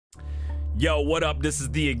Yo, what up? This is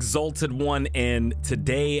the Exalted One, and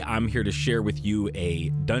today I'm here to share with you a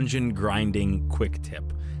dungeon grinding quick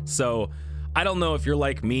tip. So, I don't know if you're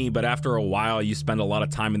like me, but after a while you spend a lot of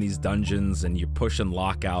time in these dungeons and you're pushing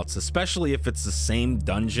lockouts, especially if it's the same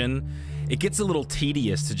dungeon. It gets a little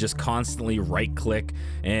tedious to just constantly right-click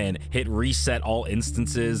and hit reset all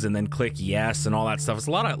instances and then click yes and all that stuff. It's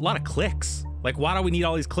a lot of clicks. Like, why do we need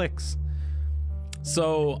all these clicks?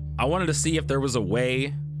 So, I wanted to see if there was a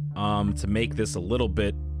way to make this a little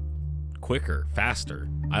bit quicker, faster.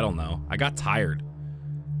 I don't know. I got tired.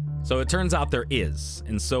 So it turns out there is.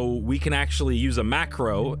 And so we can actually use a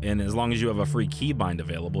macro, and as long as you have a free keybind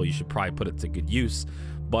available, you should probably put it to good use.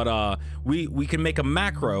 But we can make a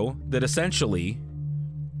macro that essentially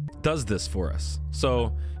does this for us.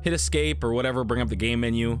 So hit escape or whatever, bring up the game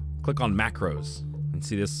menu, click on macros, and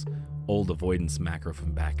see this old avoidance macro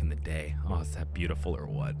from back in the day. Oh, is that beautiful or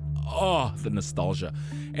what? Oh, the nostalgia.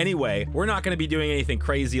 Anyway, we're not going to be doing anything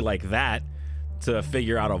crazy like that to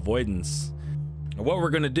figure out avoidance. What we're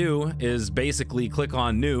going to do is basically click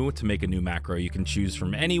on new to make a new macro. You can choose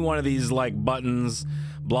from any one of these like buttons,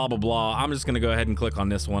 blah, blah, blah. I'm just going to go ahead and click on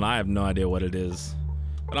this one. I have no idea what it is,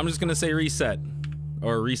 but I'm just going to say reset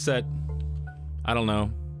or reset. I don't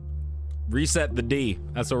know. Reset the D.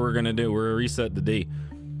 That's what we're going to do. We're going to reset the D.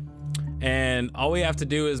 And all we have to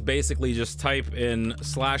do is basically just type in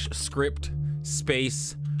 /script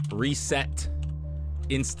space reset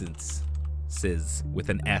instances with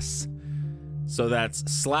an S. So that's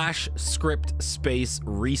 /script space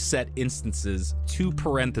reset instances, 2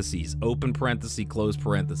 parentheses, open parenthesis, close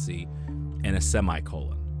parenthesis, and a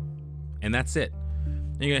semicolon. And that's it.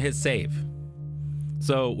 And you're gonna hit save.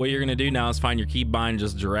 So what you're gonna do now is find your keybind,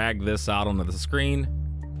 just drag this out onto the screen.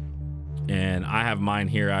 And I have mine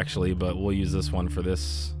here actually, but we'll use this one for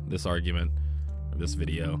this argument, or this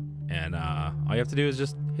video. And all you have to do is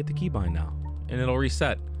just hit the keybind now, and it'll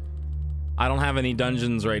reset. I don't have any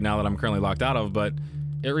dungeons right now that I'm currently locked out of, but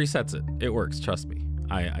it resets it. It works, trust me.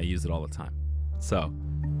 I use it all the time. So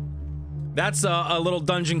that's a little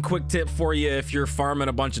dungeon quick tip for you if you're farming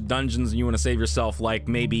a bunch of dungeons and you want to save yourself like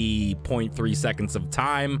maybe 0.3 seconds of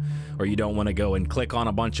time, or you don't want to go and click on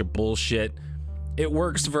a bunch of bullshit. It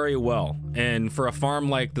works very well, and for a farm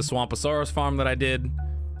like the Swamposaurus farm that I did,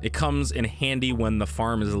 it comes in handy when the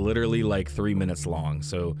farm is literally like 3 minutes long,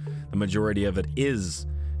 so the majority of it is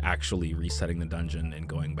actually resetting the dungeon and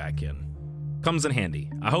going back in. Comes in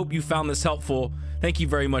handy. I hope you found this helpful. Thank you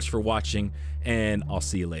very much for watching, and I'll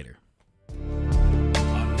see you later.